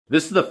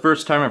This is the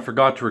first time I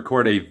forgot to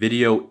record a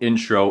video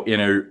intro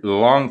in a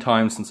long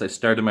time since I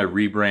started my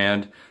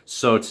rebrand.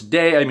 So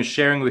today I'm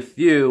sharing with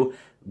you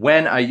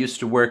when I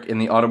used to work in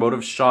the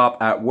automotive shop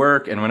at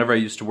work and whenever I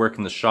used to work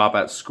in the shop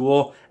at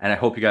school, and I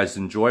hope you guys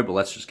enjoy, but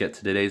let's just get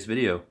to today's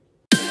video.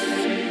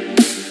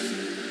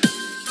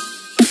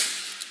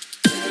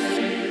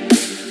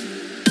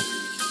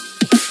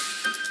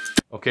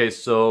 Okay,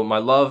 so my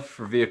love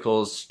for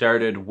vehicles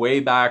started way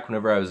back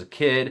whenever I was a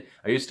kid.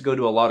 I used to go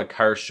to a lot of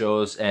car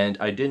shows and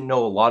I didn't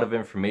know a lot of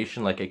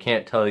information, like I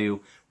can't tell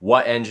you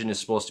what engine is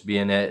supposed to be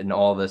in it and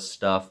all this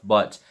stuff,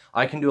 but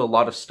I can do a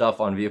lot of stuff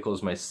on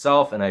vehicles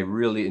myself and I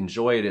really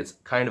enjoy it. It's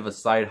kind of a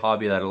side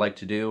hobby that I like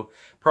to do.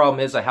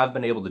 Problem is I haven't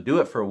been able to do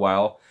it for a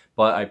while,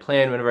 but I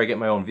plan whenever I get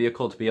my own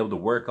vehicle to be able to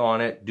work on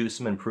it, do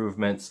some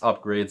improvements,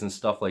 upgrades and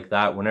stuff like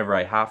that whenever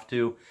I have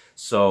to.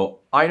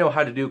 So I know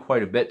how to do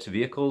quite a bit to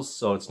vehicles,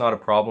 so it's not a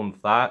problem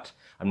with that.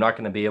 I'm not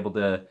going to be able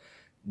to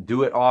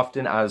do it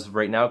often as of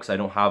right now because I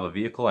don't have a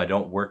vehicle. I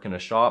don't work in a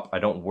shop. I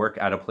don't work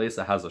at a place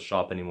that has a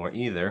shop anymore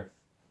either.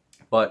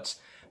 But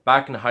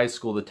back in high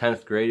school, the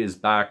 10th grade is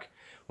back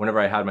whenever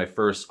I had my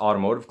first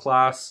automotive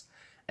class.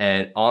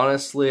 And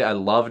honestly, I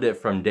loved it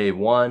from day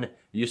one.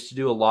 Used to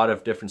do a lot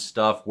of different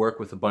stuff, work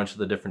with a bunch of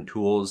the different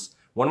tools.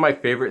 One of my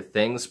favorite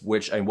things,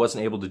 which I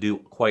wasn't able to do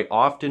quite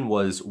often,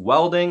 was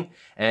welding.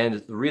 And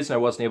the reason I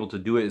wasn't able to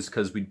do it is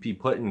because we'd be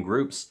put in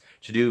groups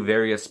to do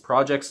various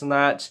projects and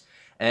that.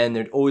 And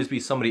there'd always be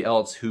somebody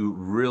else who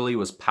really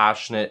was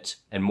passionate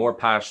and more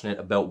passionate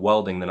about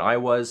welding than I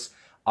was.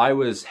 I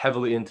was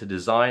heavily into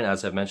design,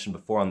 as I've mentioned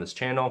before on this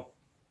channel.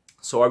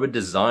 So I would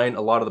design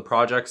a lot of the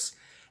projects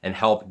and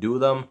help do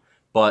them.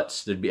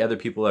 But there'd be other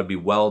people that would be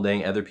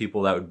welding, other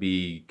people that would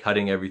be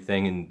cutting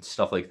everything and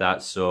stuff like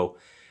that. So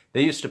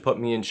they used to put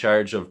me in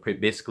charge of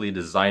basically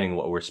designing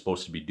what we're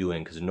supposed to be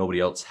doing because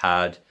nobody else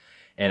had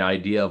an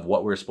idea of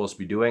what we're supposed to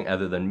be doing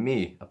other than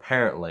me,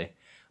 apparently.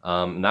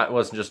 And that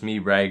wasn't just me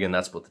bragging,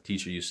 that's what the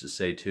teacher used to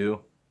say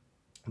too.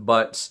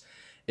 But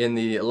in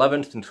the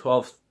 11th and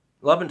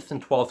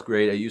 12th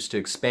grade, I used to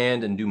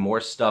expand and do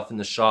more stuff in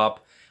the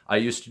shop. I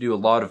used to do a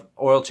lot of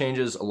oil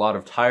changes, a lot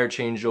of tire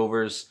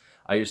changeovers.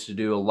 I used to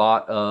do a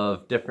lot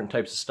of different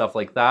types of stuff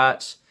like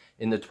that.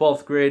 In the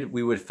 12th grade,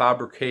 we would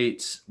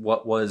fabricate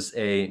what was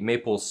a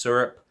maple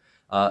syrup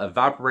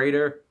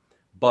evaporator.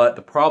 But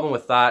the problem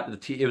with that,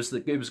 it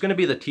was going to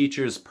be the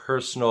teacher's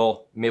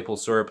personal maple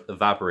syrup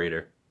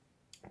evaporator.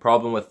 The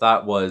problem with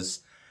that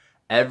was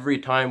every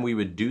time we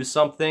would do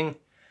something,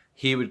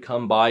 he would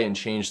come by and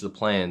change the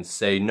plans.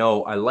 Say,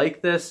 no, I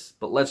like this,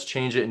 but let's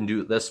change it and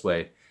do it this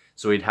way.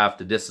 So we'd have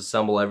to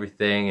disassemble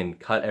everything and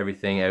cut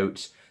everything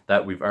out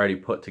that we've already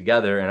put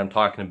together. And I'm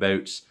talking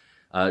about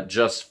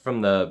just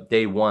from the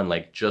day one,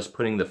 like just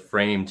putting the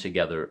frame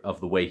together of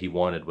the way he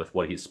wanted with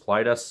what he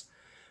supplied us.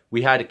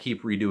 We had to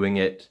keep redoing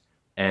it,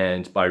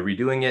 and by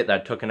redoing it,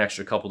 that took an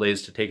extra couple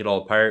days to take it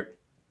all apart,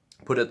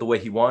 put it the way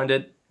he wanted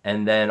it,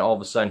 and then all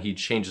of a sudden he'd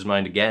change his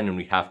mind again and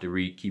we have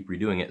to keep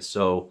redoing it.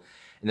 So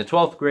in the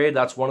 12th grade,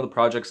 that's one of the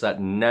projects that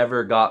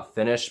never got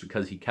finished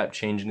because he kept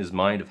changing his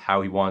mind of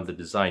how he wanted the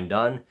design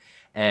done.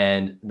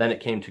 And then it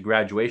came to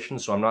graduation,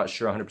 so I'm not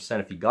sure 100%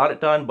 if he got it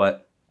done,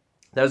 but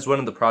that is one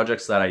of the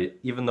projects that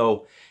even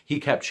though he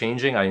kept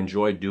changing, I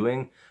enjoyed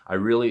doing. I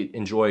really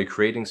enjoy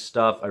creating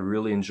stuff. I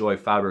really enjoy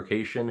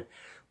fabrication.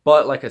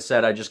 But like I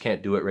said, I just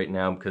can't do it right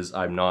now because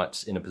I'm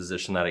not in a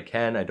position that I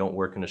can. I don't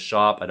work in a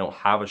shop. I don't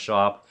have a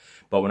shop.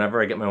 But whenever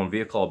I get my own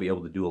vehicle, I'll be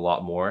able to do a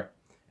lot more.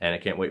 And I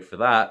can't wait for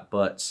that.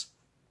 But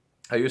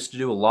I used to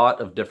do a lot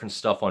of different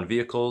stuff on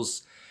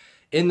vehicles.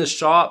 In the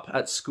shop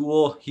at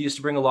school, he used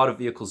to bring a lot of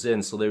vehicles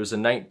in. So there was a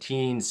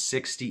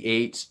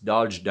 1968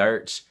 Dodge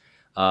Dart.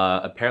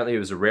 Apparently it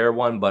was a rare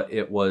one, but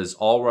it was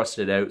all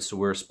rusted out. So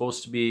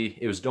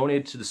it was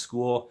donated to the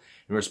school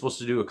and we were supposed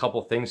to do a couple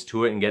things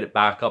to it and get it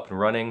back up and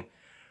running.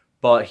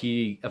 But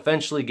he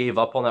eventually gave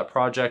up on that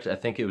project. I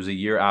think it was a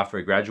year after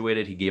I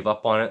graduated, he gave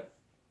up on it.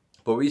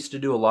 But we used to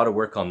do a lot of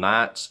work on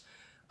that.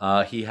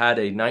 He had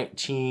a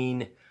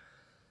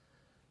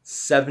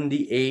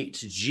 1978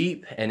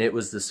 Jeep, and it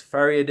was the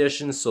Safari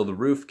edition, so the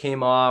roof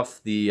came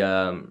off, the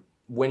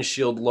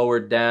windshield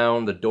lowered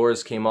down, the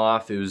doors came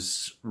off. It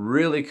was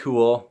really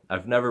cool.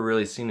 I've never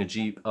really seen a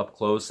Jeep up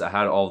close that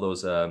had all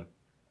those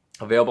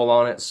available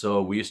on it,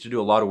 so we used to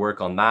do a lot of work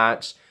on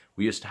that.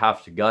 We used to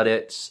have to gut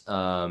it,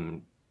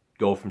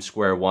 go from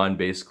square one,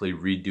 basically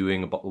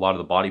redoing a lot of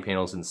the body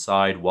panels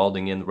inside,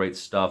 welding in the right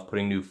stuff,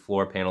 putting new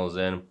floor panels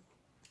in.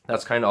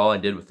 That's kind of all I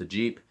did with the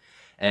Jeep.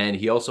 And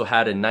he also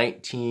had a I'm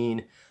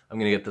going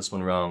to get this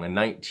one wrong, a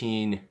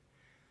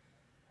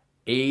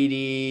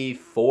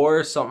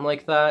 1984, something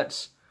like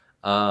that,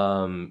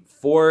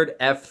 Ford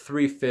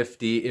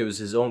F-350. It was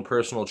his own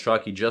personal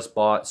truck he just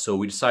bought, so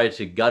we decided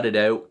to gut it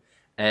out.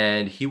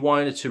 And he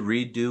wanted to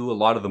redo a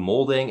lot of the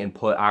molding and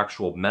put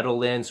actual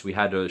metal in, so we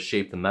had to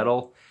shape the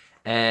metal.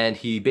 And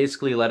he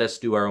basically let us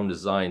do our own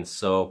designs.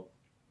 So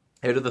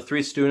out of the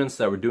 3 students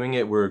that were doing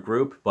it, we're a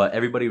group, but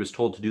everybody was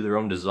told to do their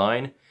own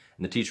design.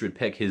 And the teacher would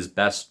pick his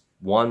best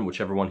one,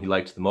 whichever one he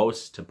liked the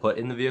most, to put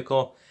in the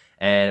vehicle.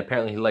 and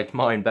apparently he liked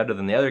mine better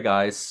than the other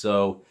guys,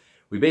 so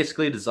we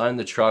basically designed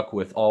the truck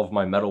with all of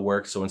my metal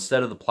work. So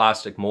instead of the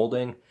plastic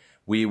molding,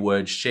 we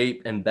would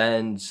shape and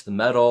bend the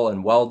metal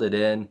and weld it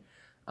in.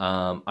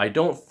 I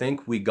don't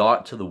think we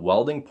got to the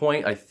welding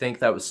point. I think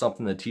that was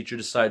something the teacher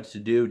decided to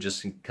do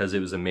just because it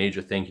was a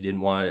major thing. He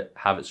didn't want to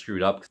have it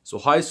screwed up. So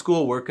high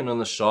school working on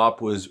the shop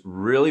was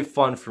really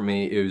fun for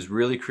me. It was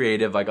really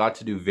creative. I got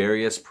to do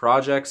various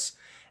projects.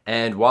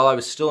 And while I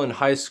was still in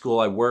high school,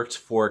 I worked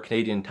for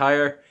Canadian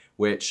Tire,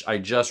 which I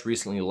just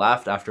recently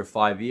left after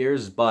 5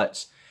 years.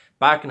 But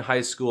back in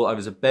high school, I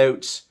was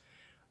about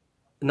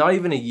not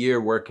even a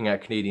year working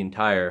at Canadian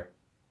Tire.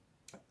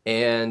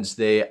 And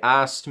they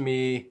asked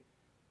me,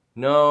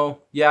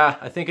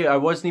 I think I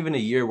wasn't even a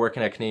year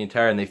working at Canadian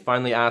Tire, and they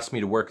finally asked me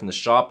to work in the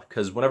shop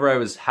because whenever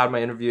I had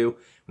my interview,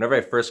 whenever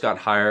I first got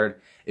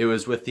hired, it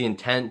was with the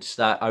intent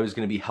that I was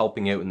going to be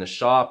helping out in the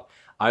shop.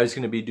 I was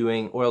going to be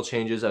doing oil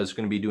changes. I was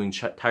going to be doing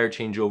tire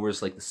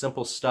changeovers, like the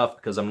simple stuff,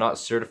 because I'm not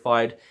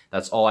certified.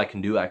 That's all I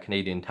can do at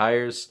Canadian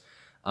Tires.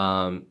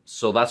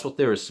 So that's what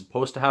they were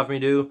supposed to have me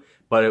do,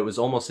 but it was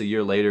almost a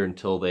year later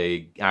until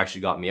they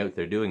actually got me out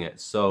there doing it.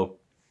 So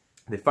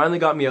they finally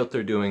got me out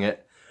there doing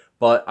it.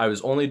 But I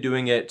was only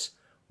doing it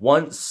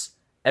once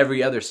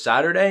every other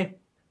Saturday,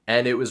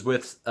 and it was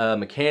with a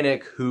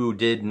mechanic who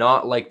did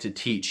not like to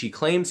teach. He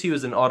claims he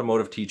was an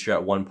automotive teacher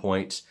at one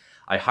point.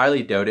 I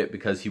highly doubt it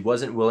because he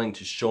wasn't willing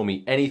to show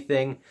me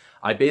anything.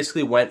 I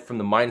basically went from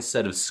the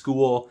mindset of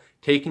school,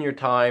 taking your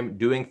time,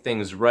 doing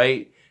things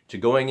right, to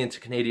going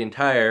into Canadian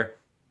Tire,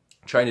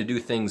 trying to do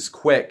things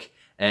quick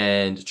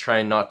and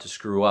trying not to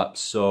screw up.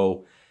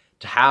 So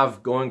to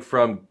have going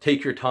from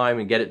take your time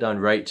and get it done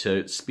right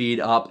to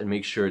speed up and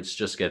make sure it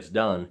just gets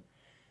done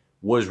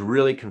was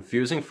really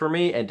confusing for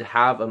me, and to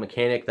have a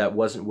mechanic that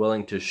wasn't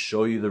willing to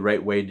show you the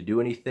right way to do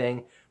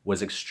anything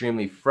was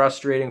extremely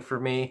frustrating for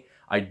me.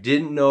 I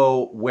didn't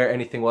know where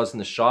anything was in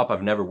the shop.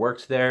 I've never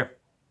worked there.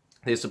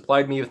 They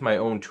supplied me with my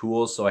own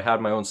tools, so I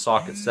had my own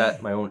socket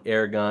set, my own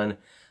air gun,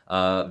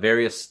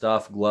 various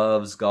stuff,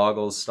 gloves,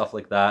 goggles, stuff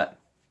like that.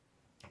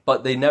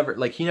 But he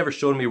never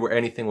showed me where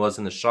anything was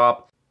in the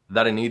shop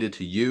that I needed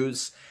to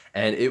use,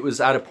 and it was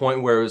at a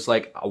point where it was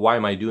like, why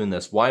am I doing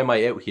this? Why am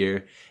I out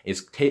here?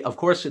 Of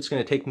course it's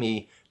going to take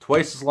me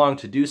twice as long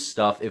to do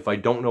stuff if I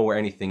don't know where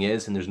anything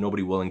is and there's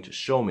nobody willing to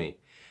show me.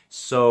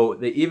 So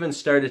they even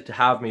started to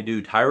have me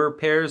do tire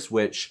repairs,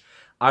 which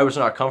I was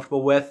not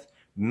comfortable with,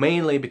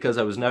 mainly because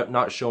I was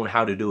not shown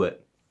how to do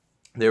it.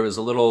 There was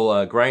a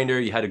little grinder,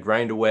 you had to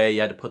grind away,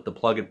 you had to put the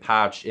plug and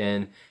patch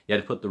in, you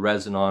had to put the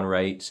resin on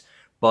right,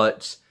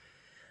 but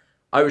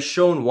I was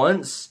shown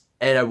once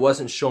and I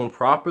wasn't shown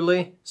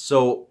properly,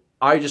 so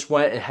I just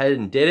went ahead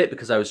and did it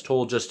because I was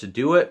told just to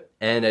do it,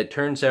 and it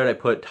turns out I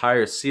put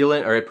tire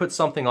sealant, or I put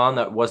something on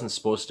that wasn't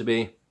supposed to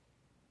be,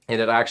 and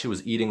it actually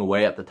was eating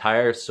away at the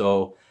tire,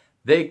 so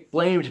they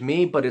blamed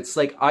me, but it's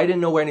like I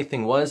didn't know where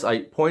anything was.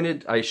 I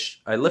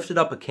lifted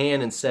up a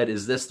can and said,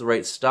 is this the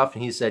right stuff?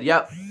 And he said,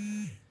 yep.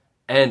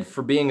 And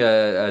for being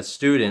a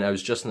student, I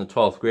was just in the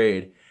 12th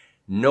grade,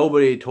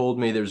 nobody told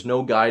me, there was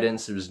no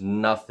guidance, there was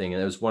nothing,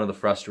 and it was one of the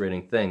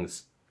frustrating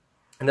things.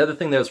 Another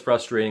thing that was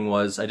frustrating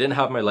was I didn't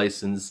have my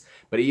license,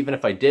 but even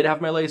if I did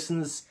have my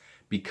license,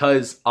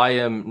 because I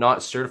am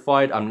not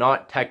certified, I'm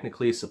not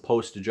technically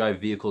supposed to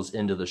drive vehicles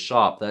into the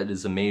shop. That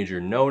is a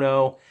major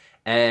no-no,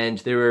 and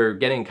they were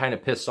getting kind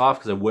of pissed off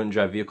because I wouldn't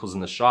drive vehicles in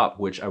the shop,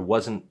 which I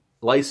wasn't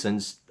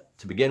licensed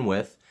to begin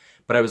with,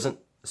 but I wasn't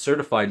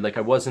certified, like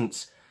I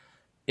wasn't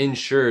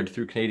insured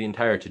through Canadian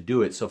Tire to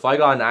do it. So if I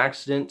got an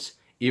accident,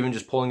 even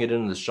just pulling it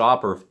into the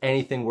shop, or if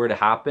anything were to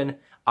happen,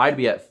 I'd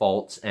be at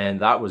fault, and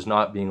that was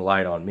not being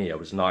lied on me. I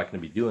was not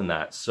going to be doing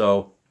that.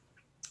 So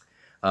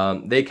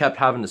they kept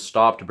having to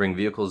stop to bring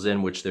vehicles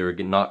in, which they were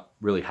not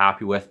really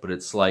happy with, but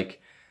it's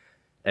like,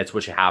 it's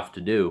what you have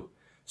to do.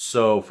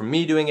 So for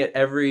me doing it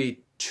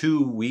every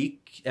 2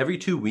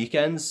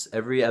 weekends,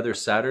 every other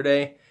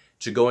Saturday,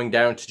 to going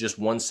down to just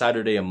one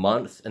Saturday a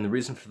month, and the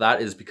reason for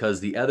that is because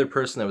the other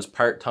person that was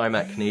part-time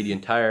at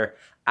Canadian Tire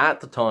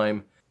at the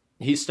time,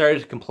 he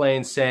started to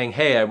complain saying,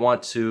 hey, I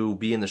want to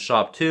be in the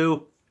shop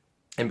too.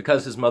 And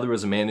because his mother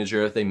was a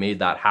manager, they made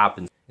that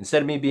happen.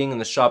 Instead of me being in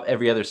the shop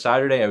every other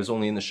Saturday, I was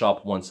only in the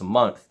shop once a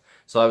month.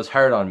 So that was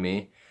hard on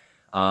me.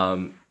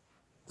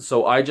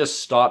 So I just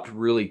stopped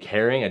really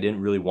caring. I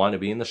didn't really want to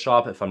be in the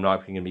shop if I'm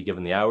not going to be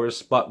given the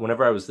hours. But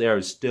whenever I was there, I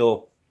was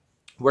still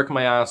working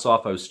my ass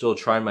off. I was still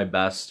trying my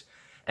best.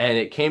 And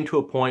it came to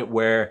a point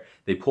where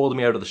they pulled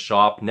me out of the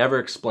shop, never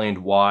explained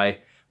why.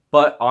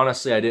 But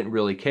honestly, I didn't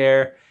really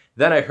care.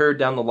 Then I heard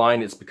down the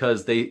line it's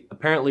because they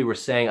apparently were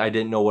saying I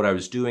didn't know what I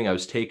was doing. I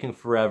was taking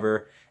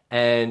forever.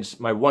 And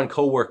my one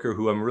coworker,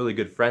 who I'm really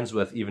good friends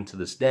with even to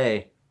this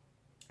day,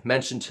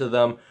 mentioned to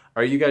them,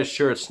 are you guys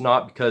sure it's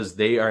not because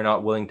they are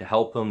not willing to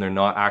help him? They're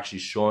not actually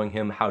showing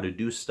him how to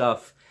do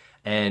stuff.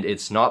 And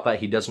it's not that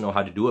he doesn't know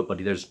how to do it,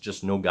 but there's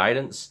just no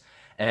guidance.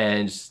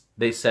 And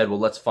they said, well,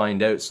 let's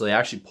find out. So they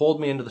actually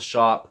pulled me into the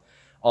shop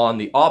on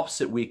the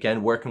opposite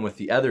weekend working with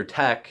the other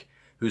tech,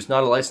 who's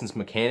not a licensed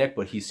mechanic,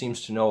 but he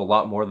seems to know a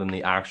lot more than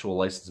the actual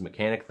licensed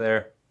mechanic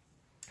there.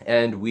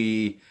 and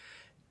we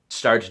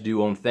started to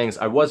do own things.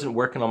 I wasn't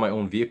working on my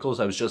own vehicles,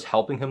 I was just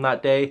helping him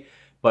that day,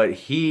 but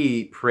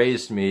he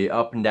praised me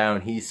up and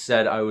down. He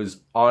said I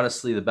was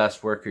honestly the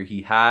best worker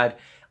he had.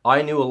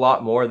 I knew a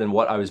lot more than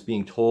what I was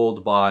being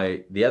told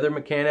by the other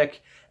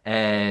mechanic,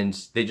 and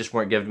they just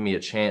weren't giving me a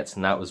chance,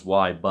 and that was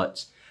why.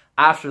 But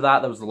after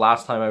that, that was the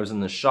last time I was in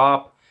the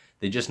shop.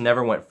 They just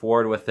never went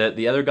forward with it.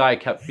 The other guy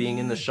kept being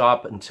in the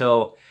shop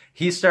until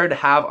he started to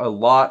have a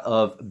lot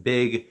of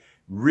big,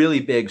 really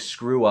big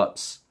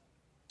screw-ups.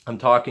 I'm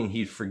talking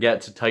he'd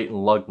forget to tighten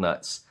lug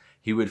nuts.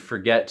 He would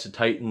forget to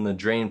tighten the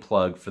drain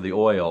plug for the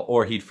oil,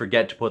 or he'd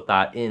forget to put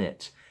that in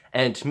it.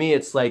 And to me,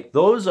 it's like,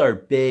 those are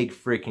big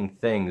freaking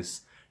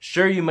things.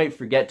 Sure, you might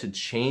forget to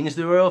change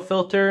the oil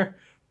filter,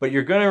 but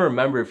you're going to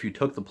remember if you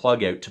took the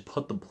plug out to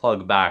put the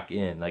plug back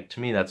in. Like, to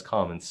me, that's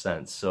common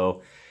sense.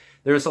 So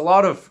there's a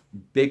lot of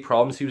big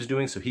problems he was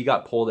doing, so he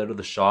got pulled out of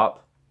the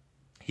shop.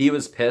 He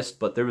was pissed,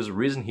 but there was a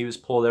reason he was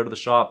pulled out of the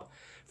shop.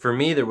 For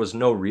me, there was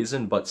no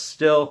reason, but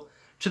still,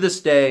 to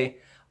this day,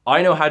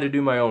 I know how to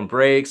do my own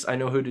brakes. I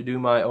know how to do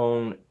my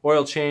own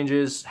oil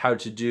changes, how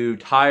to do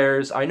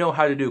tires. I know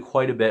how to do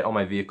quite a bit on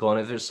my vehicle, and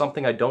if there's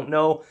something I don't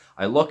know,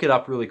 I look it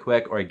up really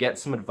quick, or I get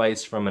some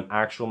advice from an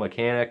actual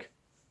mechanic,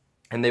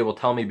 and they will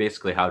tell me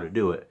basically how to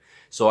do it.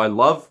 So I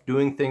love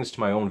doing things to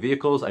my own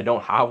vehicles. I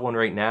don't have one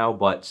right now,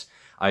 but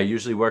I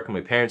usually work on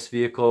my parents'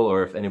 vehicle,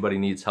 or if anybody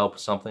needs help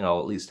with something, I'll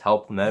at least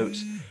help them out,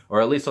 or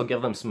at least I'll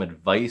give them some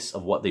advice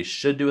of what they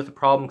should do with the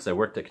problem, because I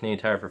worked at Canadian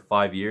Tire for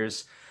 5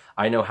 years.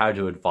 I know how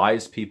to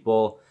advise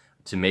people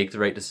to make the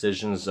right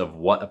decisions of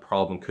what a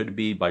problem could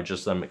be by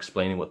just them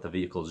explaining what the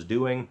vehicle is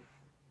doing.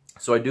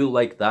 So I do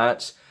like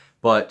that,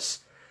 but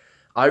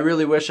I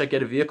really wish I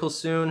get a vehicle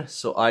soon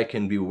so I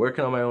can be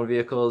working on my own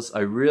vehicles. I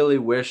really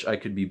wish I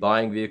could be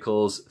buying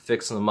vehicles,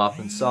 fixing them up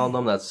and selling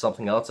them. That's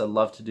something else I'd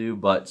love to do,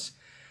 but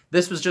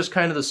this was just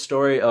kind of the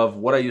story of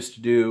what I used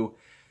to do.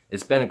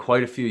 It's been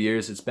quite a few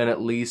years. It's been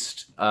at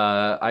least,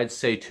 I'd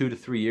say 2 to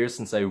 3 years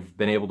since I've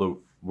been able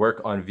to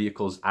work on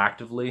vehicles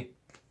actively.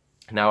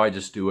 Now I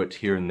just do it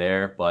here and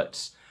there,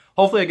 but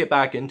hopefully I get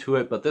back into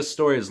it. But this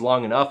story is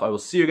long enough. I will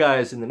see you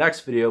guys in the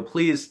next video.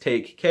 Please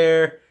take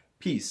care.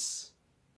 Peace.